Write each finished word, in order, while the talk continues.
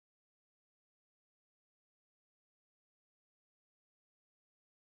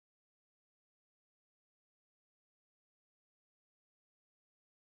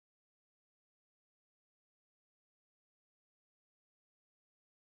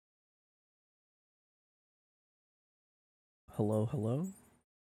Hello, hello,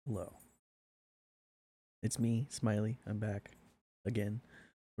 hello. It's me, Smiley. I'm back again.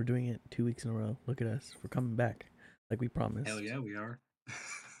 We're doing it 2 weeks in a row. Look at us. We're coming back like we Hell promised. yeah, we are.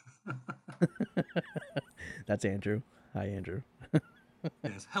 That's Andrew. Hi, Andrew.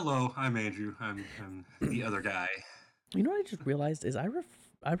 Yes. Hello, I'm Andrew. I'm the other guy. You know what I just realized is I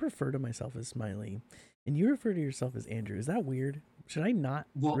refer to myself as Smiley, and you refer to yourself as Andrew. Is that weird? Should I not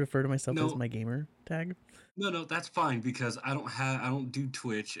Well, refer to myself as no, my gamer tag? no, that's fine because I don't do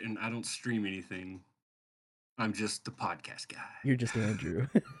Twitch and I don't stream anything. I'm just the podcast guy. You're just Andrew.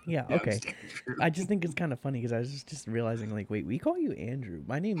 Yeah, Yeah, I'm okay. just Andrew. I just think it's kind of funny because I was just realizing, like, wait, we call you Andrew.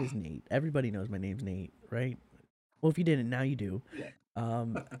 My name is Nate. Everybody knows my name's Nate, right? Well, if you didn't, now you do. Yeah,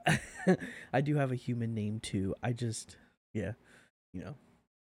 Um, I do have a human name too. Yeah, you know,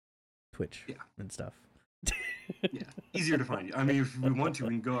 Twitch yeah, and stuff. yeah. Easier to find you. I mean, if we want to, we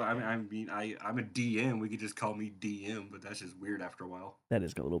can go. I'm a DM. We could just call me DM, but that's just weird after a while. That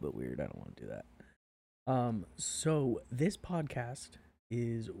is a little bit weird. I don't want to do that. So this podcast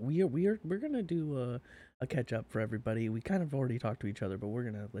is we're gonna do a catch up for everybody. We kind of already talked to each other, but we're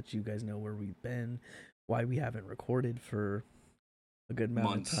gonna let you guys know where we've been, why we haven't recorded for a good amount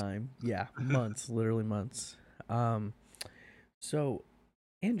of Months. time. Yeah, months, literally months. Um, so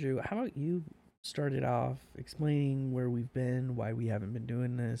Andrew, how about you start it off explaining where we've been, why we haven't been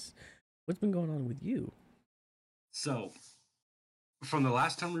doing this, what's been going on with you? So, from the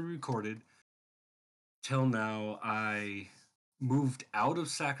last time we recorded till now, I moved out of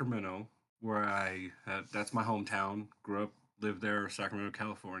Sacramento, where that's my hometown. Grew up, lived there, Sacramento,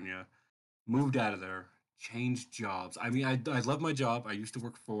 California. Moved out of there, changed jobs. I mean, I love my job. I used to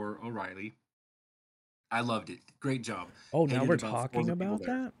work for O'Reilly. I loved it. Great job. Oh, now Hated we're about four of talking the people about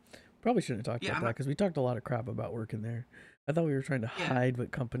there. that? Probably shouldn't have talked Yeah, about I'm that not. because we talked a lot of crap about working there. I thought we were trying to Yeah. hide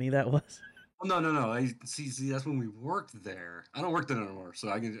what company that was. Oh, no, no, no. See. That's when we worked there. I don't work there anymore, so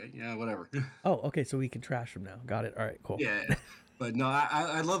I can. Yeah, whatever. Oh, okay, so we can trash them now. Got it. All right, cool. Yeah, but no,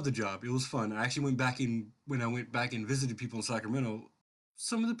 I love the job. It was fun. I actually went back in when I went back and visited people in Sacramento.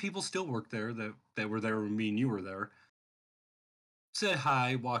 Some of the people still work there that were there when me and you were there. Said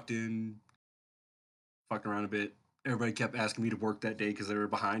hi, walked in, fucked around a bit. Everybody kept asking me to work that day because they were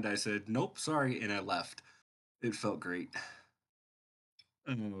behind. I said nope, sorry, and I left. It felt great.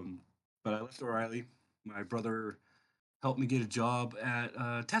 Um, but I left O'Reilly. My brother helped me get a job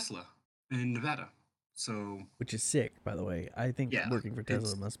at Tesla in Nevada. So Which is sick, by the way. I think yeah, working for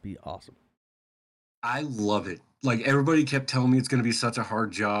Tesla it's must be awesome. I love it. Like everybody kept telling me it's going to be such a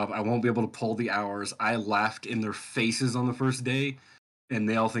hard job. I won't be able to pull the hours. I laughed in their faces on the first day, and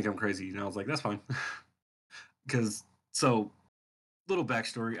they all think I'm crazy. And I was like, that's fine. Because so little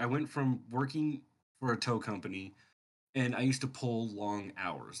backstory: I went from working for a tow company, and I used to pull long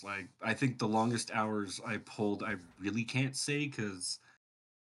hours. Like I think the longest hours I pulled, I really can't say because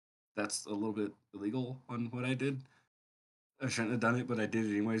that's a little bit illegal on what I did. I shouldn't have done it, but I did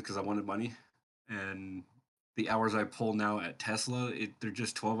it anyways because I wanted money. And the hours I pull now at Tesla, they're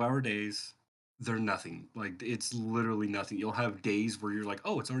just 12-hour days. They're nothing. Like it's literally nothing. You'll have days where you're like,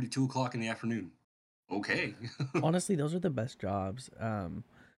 oh, it's already 2 o'clock in the afternoon. Okay. Honestly, those are the best jobs.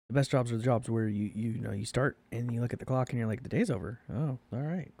 The best jobs are the jobs where you start and you look at the clock and you're like, the day's over. Oh, all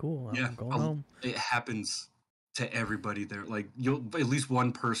right, cool. Yeah, I'm going home. it happens to everybody there. Like you'll at least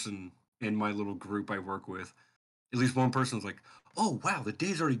one person in my little group I work with, at least one person's like, "Oh wow, the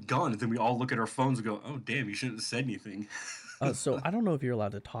day's already gone," and then we all look at our phones and go, "Oh damn, you shouldn't have said anything." So I don't know if you're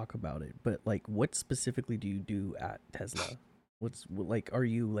allowed to talk about it, but like, what specifically do you do at Tesla? Like? Are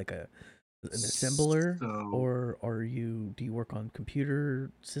you like an assembler, So, or do you work on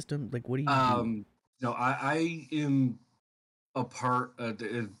computer system? Like, what do you do? um, no, I am a part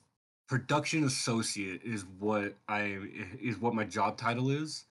the production associate is what my job title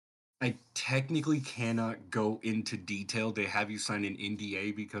is. I technically cannot go into detail. They have you sign an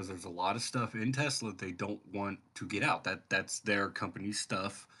NDA because there's a lot of stuff in Tesla they don't want to get out. That's their company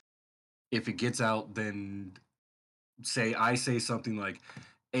stuff. If it gets out, then say I say something like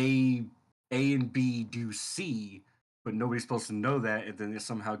A A and B do C, but nobody's supposed to know that, and then it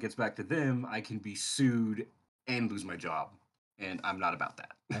somehow gets back to them, I can be sued and lose my job. And I'm not about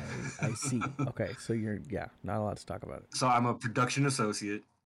I see. that. Okay, so you're, yeah, not allowed to talk about it. So I'm a production associate.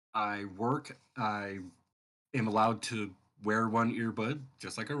 I am allowed to wear one earbud,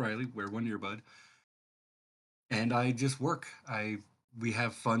 just like O'Reilly, wear one earbud, and I just work. I We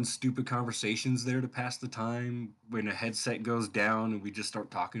have fun, stupid conversations there to pass the time. When a headset goes down and we just start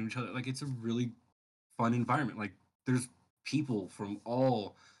talking to each other, like it's a really fun environment. Like there's people from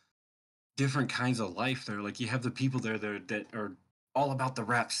all different kinds of life there. Like you have the people there that are all about the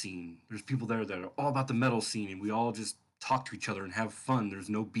rap scene. There's people there that are all about the metal scene, and we all just talk to each other and have fun. There's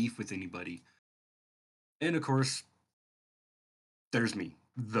no beef with anybody. And of course, there's me,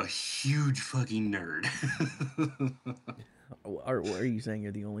 the huge fucking nerd. Are you saying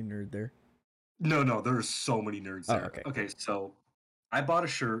you're the only nerd there? No, there's so many nerds Oh, there. okay, Okay, cool. so I bought a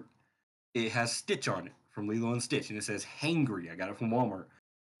shirt. It has Stitch on it from Lilo and Stitch, and it says "Hangry." I got it from Walmart.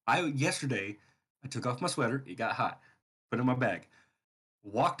 Yesterday I took off my sweater. It got hot. Put it in my bag.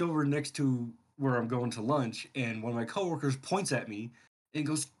 Walked over next to where I'm going to lunch, and one of my coworkers points at me and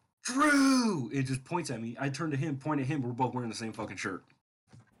goes, "Drew!" It just points at me. I turn to him, point at him. We're both wearing the same fucking shirt.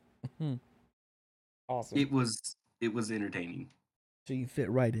 Awesome. It was entertaining. So you fit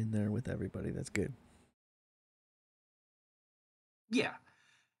right in there with everybody. That's good. Yeah,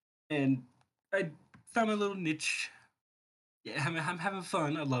 and I found my little niche. Yeah, I'm having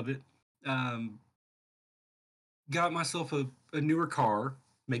fun. I love it. Um, got myself a newer car,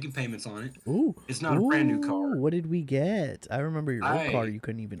 making payments on it. Ooh, It's not a brand new ooh. car. What did we get? I remember your old car. I You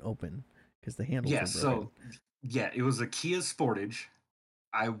couldn't even open because the handles Yeah, were broken. so yeah, it was a Kia Sportage.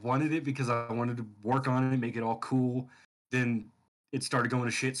 I wanted it because I wanted to work on it, make it all cool. Then it started going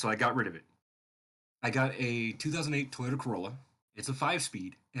to shit, so I got rid of it. I got a 2008 Toyota Corolla. It's a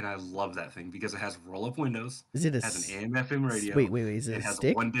 5-speed, and I love that thing because it has roll-up windows, Is it a has an AM/FM wait? radio, Wait, wait. Is it and a it has a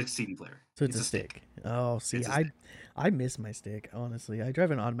stick? one-disc CD player. So it's It's a a stick. stick. Oh, see, It's a stick. I miss my stick. Honestly, I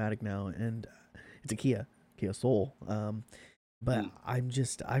drive an automatic now, and it's a Kia Soul. But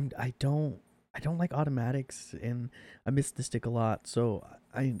Mm. I don't like automatics, and I miss the stick a lot. So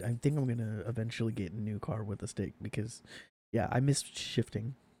I think I'm gonna eventually get a new car with a stick because, yeah, I miss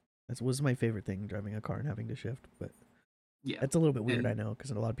shifting. That was my favorite thing, driving a car and having to shift. But Yeah, that's a little bit weird, I and know,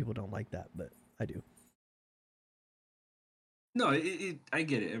 because a lot of people don't like that, but I do. no, I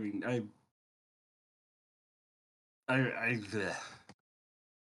get it. I mean, bleh,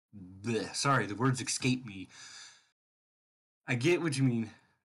 bleh, sorry, the words escape me. I get what you mean.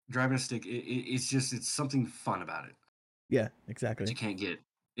 Driving a stick, it's something fun about it Yeah, that exactly. you can't get.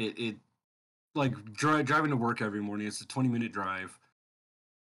 It like driving to work every morning. It's a 20-minute drive.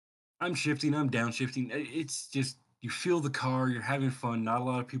 I'm shifting. I'm downshifting. It's just you feel the car. You're having fun. Not a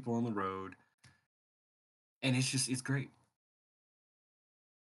lot of people on the road, and it's great.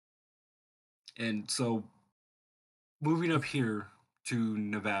 And so moving up here to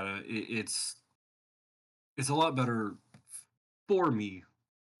Nevada, it's a lot better for me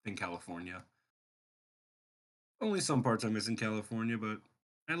than California. Only some parts I miss in California, but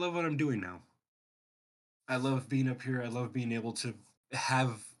I love what I'm doing now. I love being up here. I love being able to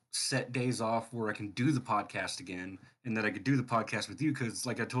have set days off where I can do the podcast again and that I could do the podcast with you because,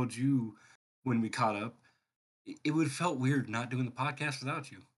 like I told you when we caught up, it would have felt weird not doing the podcast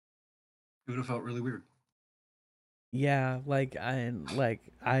without you. It would have felt really weird. Yeah, like I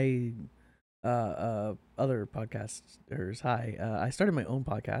other podcasters. Hi, I started my own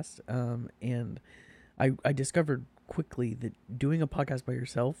podcast, and I discovered quickly that doing a podcast by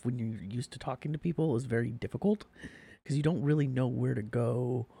yourself when you're used to talking to people is very difficult because you don't really know where to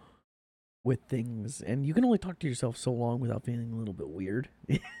go with things, and you can only talk to yourself so long without feeling a little bit weird.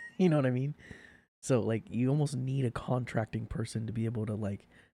 You know what I mean? So like you almost need a contracting person to be able to like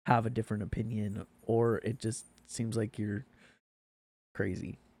have a different opinion, or it just seems like you're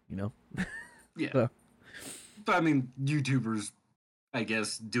crazy. You know? Yeah. So But I mean, YouTubers, I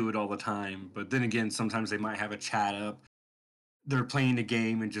guess, do it all the time. But then again, sometimes they might have a chat up. They're playing a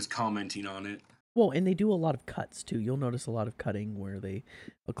game and just commenting on it. well, and they do a lot of cuts too. You'll notice a lot of cutting where they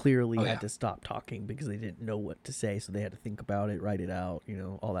clearly Oh, had yeah. to stop talking because they didn't know what to say, so they had to think about it, write it out,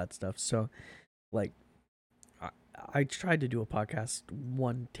 all that stuff. So, like, I, I tried to do a podcast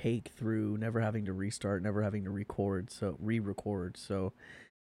one take through, never having to restart, never having to record, so re-record. So,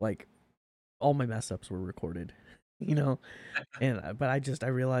 like, all my mess ups were recorded, you know. And but I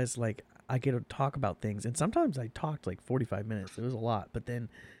realized like I get to talk about things, and sometimes I talked like 45 minutes. It was a lot, but then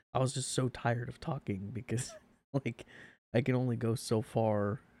I was just so tired of talking because like I can only go so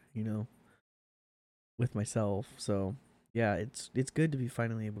far, you know, with myself. So yeah, it's good to be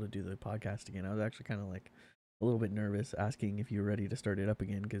finally able to do the podcast again. I was actually kind of like a little bit nervous asking if you were ready to start it up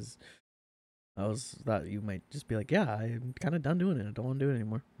again because I was thought you might just be like, yeah, I'm kind of done doing it. I don't want to do it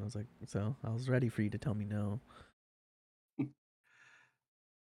anymore. I was like, so I was ready for you to tell me no.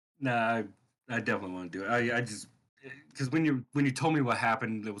 Nah, I definitely want to do it. I just because when you told me what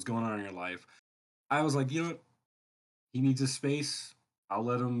happened that was going on in your life, I was like, you know what? He needs a space. I'll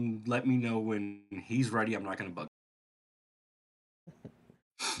let me know when he's ready. I'm not gonna bug.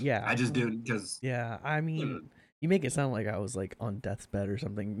 Yeah, I just do it because yeah. I mean, you make it sound like I was like on death's bed or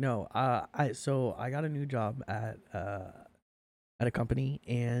something. No, I got a new job at a company,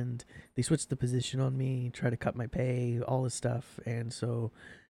 and they switched the position on me, tried to cut my pay, all this stuff, and so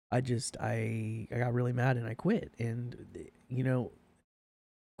I got really mad and I quit. And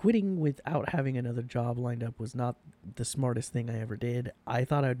quitting without having another job lined up was not the smartest thing I ever did. I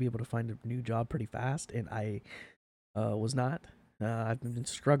thought I'd be able to find a new job pretty fast, and I was not. I've been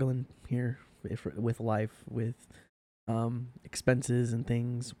struggling here with life, with expenses and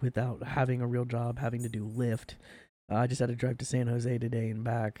things without having a real job, having to do Lyft. I just had to drive to San Jose today and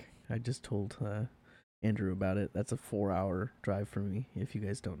back. I just told Andrew about it. That's a 4-hour drive for me, if you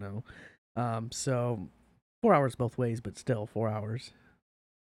guys don't know. So 4 hours both ways, but still 4 hours.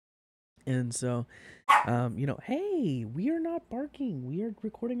 And so, hey, we are not barking. We are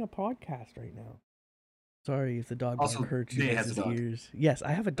recording a podcast right now. Sorry if the dog Also, hurts you Jay guys' has a dog. ears. Yes,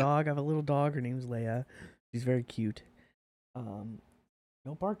 I have a dog. I have a little dog. Her name's Leia. She's very cute. No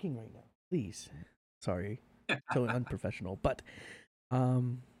barking right now, please. Sorry, so unprofessional. But,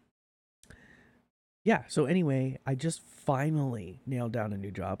 yeah. So anyway, I just finally nailed down a new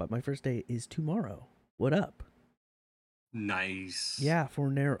job. My first day is tomorrow. What up? Nice. Yeah, for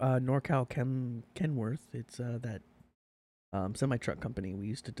NorCal Kenworth. It's that semi truck company we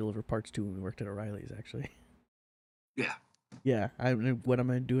used to deliver parts to when we worked at O'Reilly's. Actually. Yeah. Yeah, what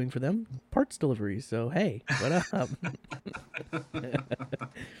am I doing for them? Parts delivery. So hey, what up?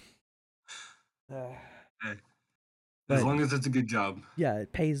 As long as it's a good job. Yeah,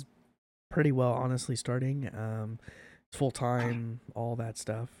 it pays pretty well, honestly. Starting, it's full time, all that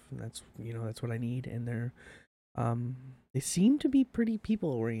stuff. That's that's what I need, and they seem to be pretty people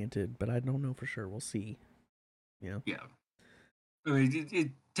oriented, but I don't know for sure. We'll see. Yeah. I mean,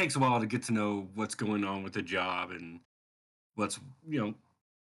 it takes a while to get to know what's going on with the job and what's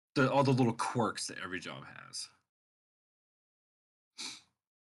all the little quirks that every job has.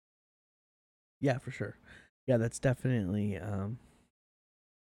 Yeah, for sure. Yeah, that's definitely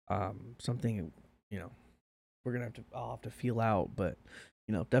something I'll have to feel out, but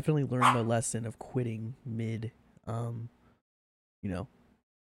definitely learn the lesson of quitting mid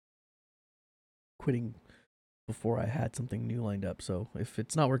quitting before I had something new lined up. So if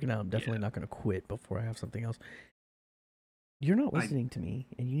it's not working out, I'm definitely not going to quit before I have something else. You're not listening to me,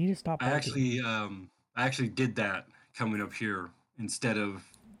 and you need to stop. I actually did that coming up here instead of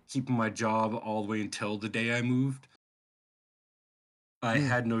keeping my job all the way until the day I moved. I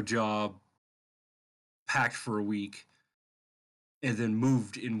had no job, packed for a week, and then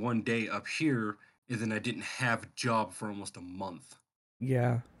moved in one day up here, and then I didn't have a job for almost a month.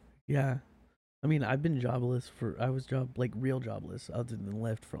 Yeah. I mean, I've been jobless real jobless, other than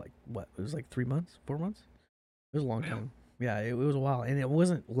Lyft, for like what? It was like 3 months, 4 months. It was a long time. Yeah, it was a while, and it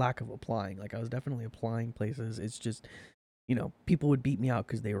wasn't lack of applying. Like I was definitely applying places. It's just, people would beat me out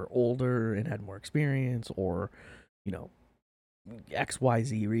because they were older and had more experience, or,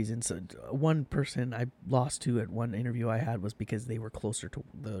 XYZ reasons. So one person I lost to at one interview I had was because they were closer to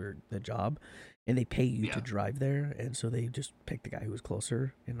the job, and they pay you to drive there, and so they just picked the guy who was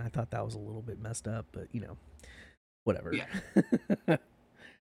closer, and I thought that was a little bit messed up, but whatever. Yeah.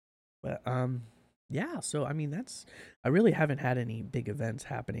 But yeah. So I mean, I really haven't had any big events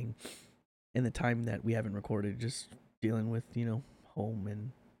happening in the time that we haven't recorded. Just dealing with home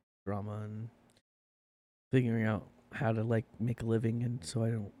and drama and figuring out how to like make a living, and so I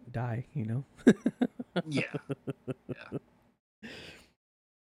don't die. Yeah.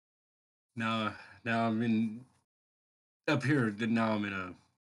 Now I'm up here. Now I'm in a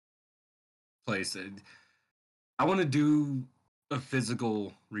place that I want to do a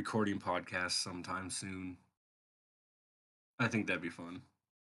physical recording podcast sometime soon. I think that'd be fun.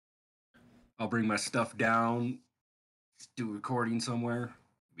 I'll bring my stuff down, do recording somewhere.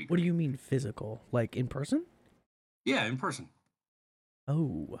 What do you mean physical? Like in person? Yeah, in person.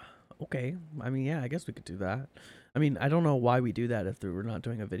 Oh, okay. I mean, yeah, I guess we could do that. I mean, I don't know why we do that if we're not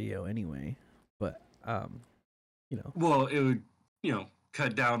doing a video anyway, but Well, it would,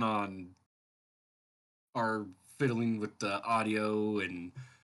 cut down on our fiddling with the audio and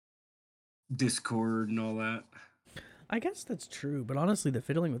Discord and all that. I guess that's true, but honestly, the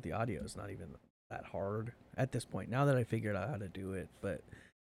fiddling with the audio is not even that hard at this point. Now that I figured out how to do it, but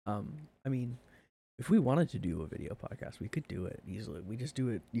I mean, if we wanted to do a video podcast, we could do it easily. We just do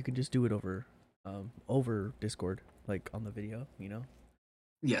it. You can just do it over Discord, like on the video,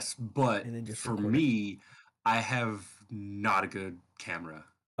 Yes, but and then just for record me, I have not a good camera.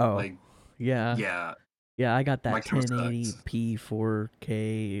 Oh, Like, yeah. Yeah, I got my that camera sucks. 1080p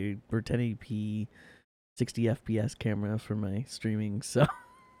 4K or 1080p 60 FPS camera for my streaming. So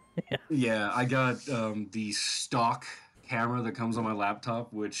Yeah, I got the stock camera that comes on my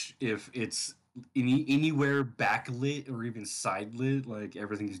laptop, which if it's anywhere backlit or even side lit, like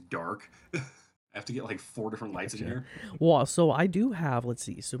everything's dark. I have to get like 4 different lights in Gotcha. here. Well, so I do have, let's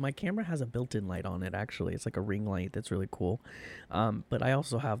see. So my camera has a built-in light on it actually. It's like a ring light that's really cool. But I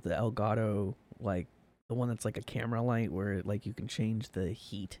also have the Elgato, like the one that's like a camera light where like you can change the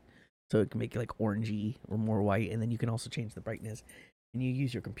heat. So it can make it like orangey or more white, and then you can also change the brightness. And you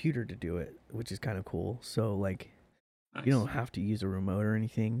use your computer to do it, which is kind of cool. So like you don't Nice. have to use a remote or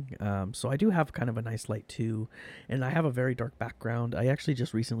anything. So I do have kind of a nice light too, and I have a very dark background. I actually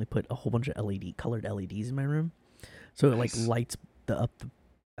just recently put a whole bunch of colored LEDs in my room, so it like Nice. lights the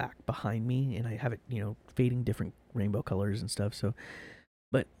back behind me, and I have it fading different rainbow colors and stuff. So,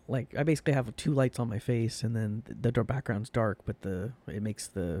 but like I basically have two lights on my face, and then the dark background's dark, but it makes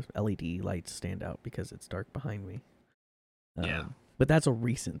the LED lights stand out because it's dark behind me. Yeah. But that's a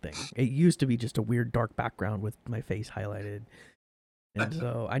recent thing. It used to be just a weird dark background with my face highlighted. And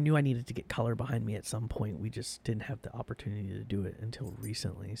so I knew I needed to get color behind me at some point. We just didn't have the opportunity to do it until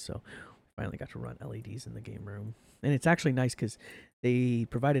recently. So we finally got to run LEDs in the game room. And it's actually nice because they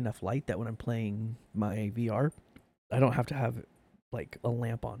provide enough light that when I'm playing my VR, I don't have to have like a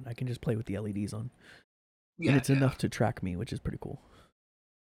lamp on. I can just play with the LEDs on. And Yeah, it's yeah. enough to track me, which is pretty cool.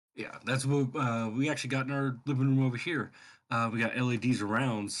 Yeah, that's what we actually got in our living room over here. We got LEDs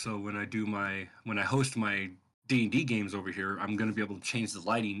around, so when I host my D&D games over here, I'm gonna be able to change the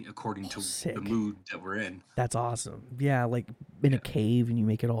lighting according Oh, to the sick. mood that we're in. That's awesome. Yeah, like in a Yeah, cave and you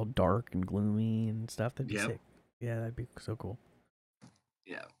make it all dark and gloomy and stuff. That'd be yep, sick. Yeah, that'd be so cool.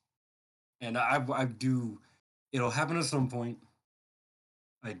 yeah. And I do. It'll happen at some point.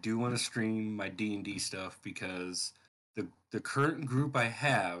 I do want to stream my D&D stuff because the current group I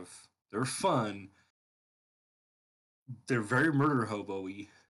have, they're fun. They're very murder hobo-y,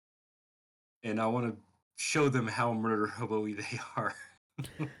 and I want to show them how murder hobo-y they are.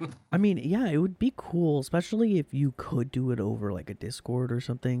 I mean, yeah, it would be cool, especially if you could do it over like a Discord or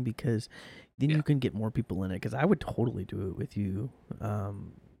something, because then Yeah. you can get more people in it. Because I would totally do it with you,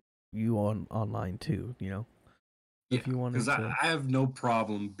 you on online too. Yeah, If you because wanted to. I have no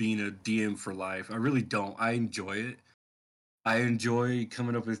problem being a DM for life. I really don't. I enjoy it. I enjoy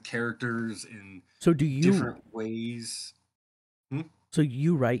coming up with characters in So do you? different ways. Hmm? So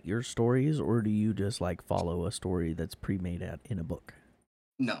you write your stories, or do you just like follow a story that's pre-made in a book?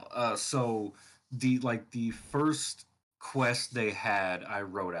 No, so the first quest they had, I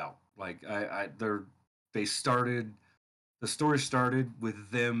wrote out. Like they started the story started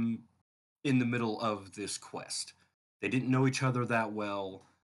with them in the middle of this quest. They didn't know each other that well.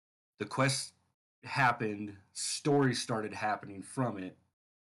 The quest happened, story started happening from it,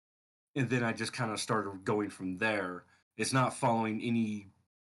 and then I just kind of started going from there. It's not following any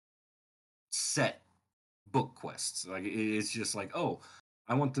set book quests. Like it's just like, oh,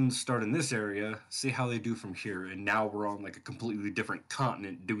 I want them to start in this area, see how they do from here, and now we're on like a completely different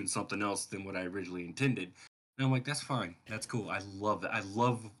continent doing something else than what I originally intended. And I'm like, that's fine, that's cool. I love it. I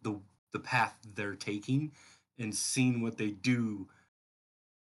love the path they're taking and seeing what they do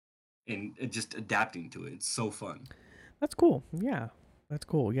and just adapting to it. It's so fun. That's cool. Yeah, that's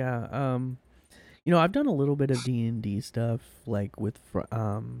cool. Yeah. I've done a little bit of D&D stuff, like with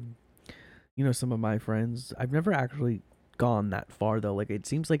some of my friends. I've never actually gone that far though. Like it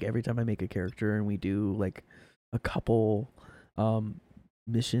seems like every time I make a character and we do like a couple um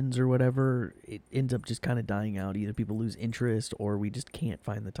missions or whatever, it ends up just kind of dying out. Either people lose interest or we just can't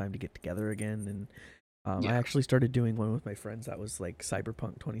find the time to get together again. And I Yeah, actually started doing one with my friends that was like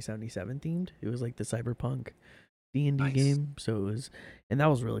Cyberpunk 2077 themed. It was like the Cyberpunk D&D nice. game. So it was, and that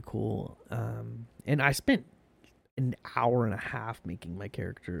was really cool. And I spent an hour and a half making my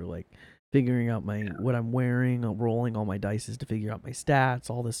character, like figuring out my Yeah, what I'm wearing, rolling all my dices to figure out my stats,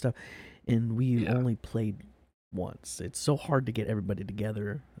 all this stuff. And we yeah, only played once. It's so hard to get everybody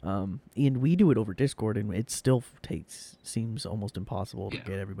together. And we do it over Discord, and it still takes seems almost impossible to yeah.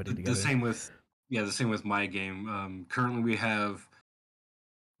 get everybody The together. same with the same with my game. Currently, we have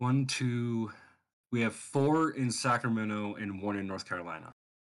one, two, we have four in Sacramento and one in North Carolina.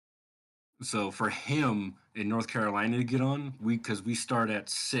 So for him in North Carolina to get on, we start at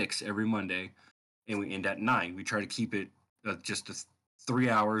 6 every Monday and we end at 9. We try to keep it just 3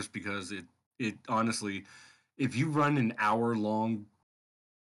 hours because it honestly, if you run an hour long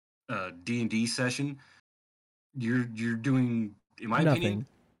D&D session, you're doing, in my opinion, Nothing.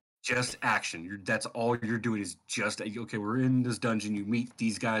 just action. That's all you're doing is just okay. We're in this dungeon. You meet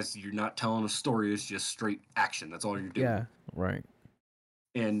these guys. You're not telling a story. It's just straight action. That's all you're doing. Yeah, right.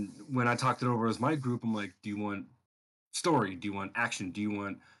 And when I talked it over as my group, I'm like, do you want story? Do you want action? Do you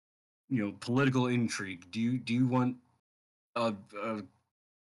want political intrigue? Do you want a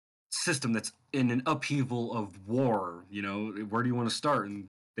system that's in an upheaval of war. You know, where do you want to start? And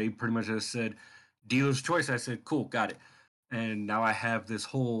they pretty much just said, dealer's choice. I said, cool, got it. And now I have this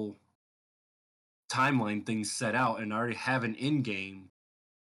whole timeline thing set out, and I already have an end game.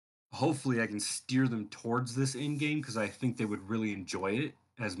 Hopefully, I can steer them towards this end game because I think they would really enjoy it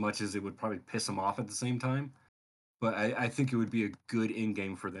as much as it would probably piss them off at the same time. But I think it would be a good end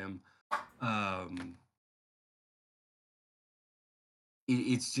game for them. Um,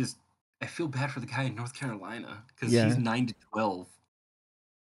 it's just I feel bad for the guy in North Carolina because he's Yeah. 9 to 12.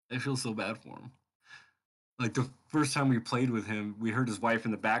 I feel so bad for him. Like the first time we played with him, we heard his wife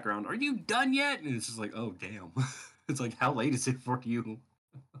in the background. Are you done yet? And it's just like, oh damn. It's like, how late is it for you?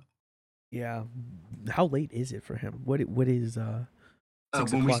 Yeah. How late is it for him? What is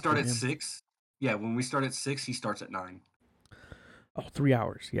 6 When we o'clock start for at him? 6, yeah, when we start at 6, he starts at 9. Oh, 3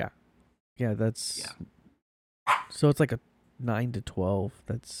 hours. Yeah. Yeah, that's Yeah, so it's like a 9 to 12.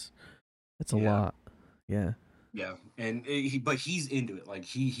 That's a yeah, lot. Yeah. yeah. And but he's into it. Like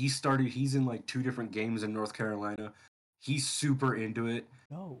he started. He's in like 2 different games in North Carolina. He's super into it,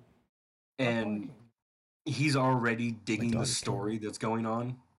 No. Stop and barking. he's already My digging the dog is killing me. story that's going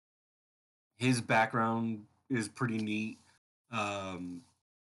on. His background is pretty neat. Um,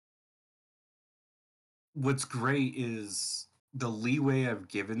 what's great is the leeway I've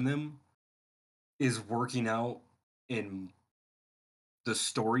given them is working out in the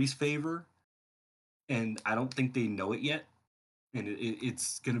story's favor, and I don't think they know it yet. And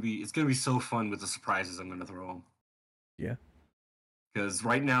it's gonna be so fun with the surprises I'm gonna throw them. Yeah. Because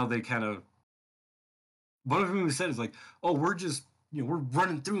right now they kind of one of them even said is like, oh, we're just we're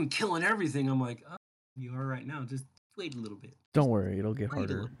running through and killing everything. I'm like, oh, you are right now. Just wait a little bit. Don't Just worry, it'll get wait a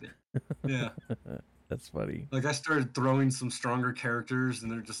harder. little bit. Yeah. That's funny. Like I started throwing some stronger characters, and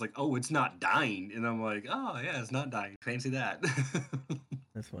they're just like, "Oh, it's not dying," and I'm like, "Oh yeah, it's not dying. Fancy that."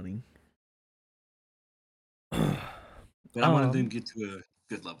 That's funny. But I wanted them to get to a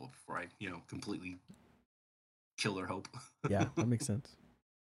good level before I, completely kill their hope. Yeah, that makes sense.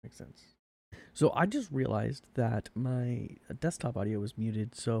 Makes sense. So I just realized that my desktop audio was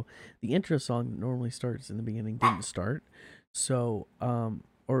muted, so the intro song that normally starts in the beginning didn't start. So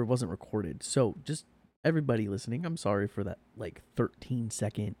or it wasn't recorded. So just everybody listening, I'm sorry for that like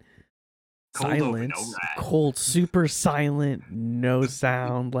 13-second Cold open, silence. alright. Cold, super silent, no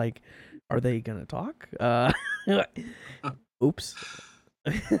sound. Like, are they gonna talk? Oops.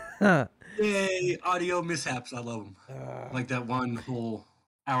 Yay, audio mishaps. I love them. Like that one whole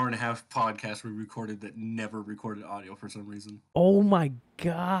hour-and-a-half podcast we recorded that never recorded audio for some reason. Oh my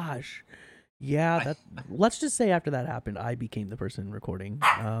gosh. Yeah, let's just say after that happened, I became the person recording.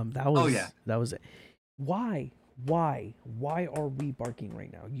 That was yeah. that was it. Why are we barking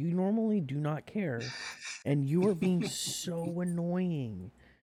right now? You normally do not care, and you are being so annoying.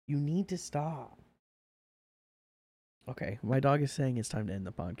 You need to stop. Okay, my dog is saying it's time to end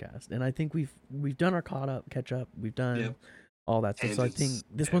the podcast, and I think we've done our catch up. We've done all that stuff. So I think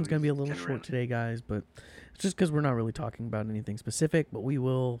this one's gonna be a little short today, guys, but it's just because we're not really talking about anything specific. But we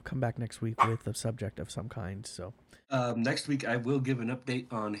will come back next week with a subject of some kind. So next week I will give an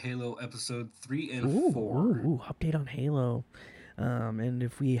update on Halo episode 3 and 4. Ooh, update on Halo. And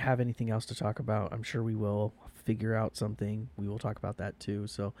if we have anything else to talk about, I'm sure we will figure out something. We will talk about that too.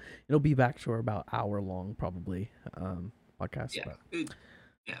 So it'll be back to about hour long, probably, podcast.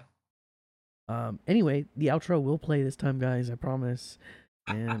 Yeah. Anyway, the outro will play this time, guys. I promise.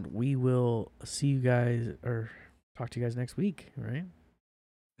 And we will see you guys or talk to you guys next week. All right.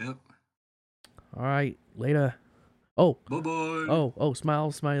 Yep. All right. Later. Oh. Bye-bye. Oh,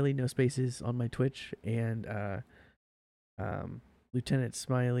 smiley, no spaces on my Twitch, and Lieutenant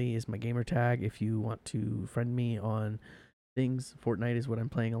Smiley is my gamer tag. If you want to friend me on things, Fortnite is what I'm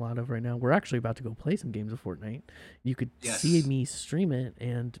playing a lot of right now. We're actually about to go play some games of Fortnite. You could see me stream it,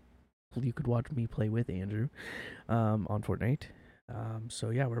 and you could watch me play with Andrew on Fortnite. So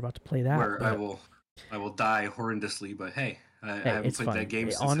yeah, we're about to play that. Where I will die horrendously, but hey, I haven't played that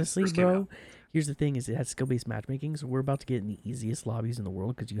game since honestly, it first came bro. out. Here's the thing: is it has skill-based matchmaking, so we're about to get in the easiest lobbies in the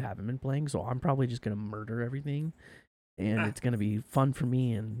world because you haven't been playing. So I'm probably just gonna murder everything, and it's gonna be fun for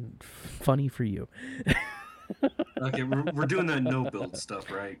me and funny for you. Okay, we're doing that no build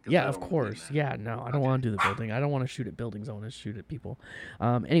stuff, right? Yeah, of course. Yeah, no, I don't want to do the building. I don't want to shoot at buildings. I want to shoot at people.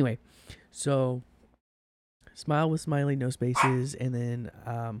 Anyway, so Smile with Smiley, no spaces, and then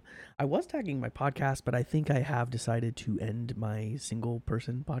I was tagging my podcast, but I think I have decided to end my single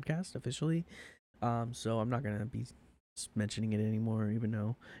person podcast officially. So I'm not gonna be mentioning it anymore, even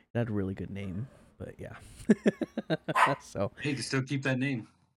though it had a really good name. But yeah. So hey, you can still keep that name.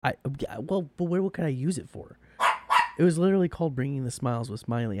 but what can I use it for? It was literally called Bringing the Smiles with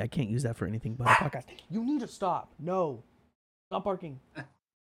Smiley. I can't use that for anything but a podcast. You need to stop. No. Stop barking.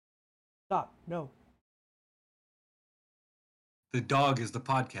 Stop. No. The dog is the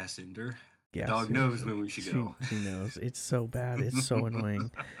podcast ender. Yeah, Dog knows when we should go. She knows. It's so bad. It's so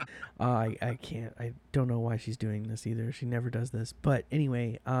annoying. I can't. I don't know why she's doing this either. She never does this. But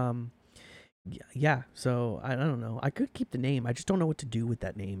anyway, yeah. So I don't know. I could keep the name. I just don't know what to do with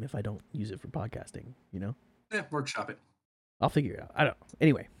that name if I don't use it for podcasting. You know. Yeah, workshop it. I'll figure it out. I don't know.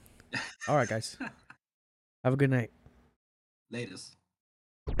 Anyway. All right, guys. Have a good night. Latest.